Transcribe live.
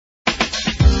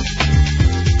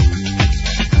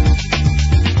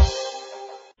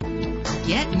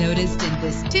missed in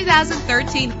this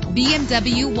 2013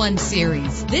 BMW 1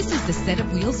 Series. This is the set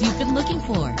of wheels you've been looking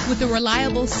for, with a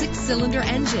reliable 6-cylinder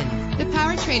engine. The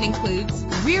powertrain includes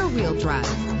rear-wheel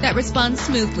drive that responds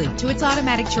smoothly to its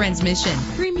automatic transmission.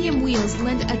 Premium wheels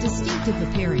lend a distinctive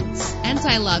appearance.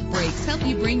 Anti-lock brakes help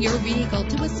you bring your vehicle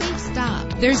to a safe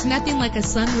stop. There's nothing like a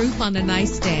sunroof on a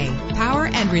nice day. Power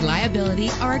and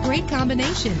reliability are a great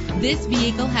combination. This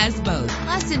vehicle has both.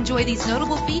 Plus, enjoy these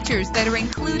notable features that are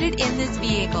included in this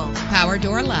vehicle: power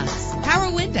door locks,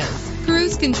 power windows,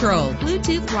 cruise control,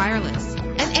 Bluetooth wireless,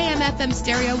 an AM/FM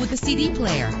stereo with a CD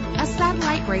player, a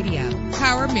satellite radio,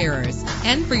 power mirrors.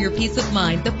 And for your peace of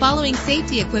mind, the following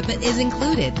safety equipment is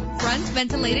included: front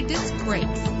ventilated disc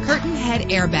brakes, curtain head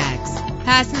airbags,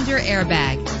 passenger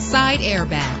airbag, side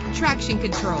airbag, traction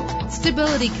control,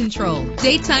 stability control,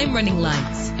 daytime running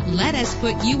lights. Let us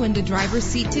put you in the driver's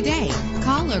seat today.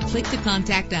 Call or click to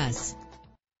contact us.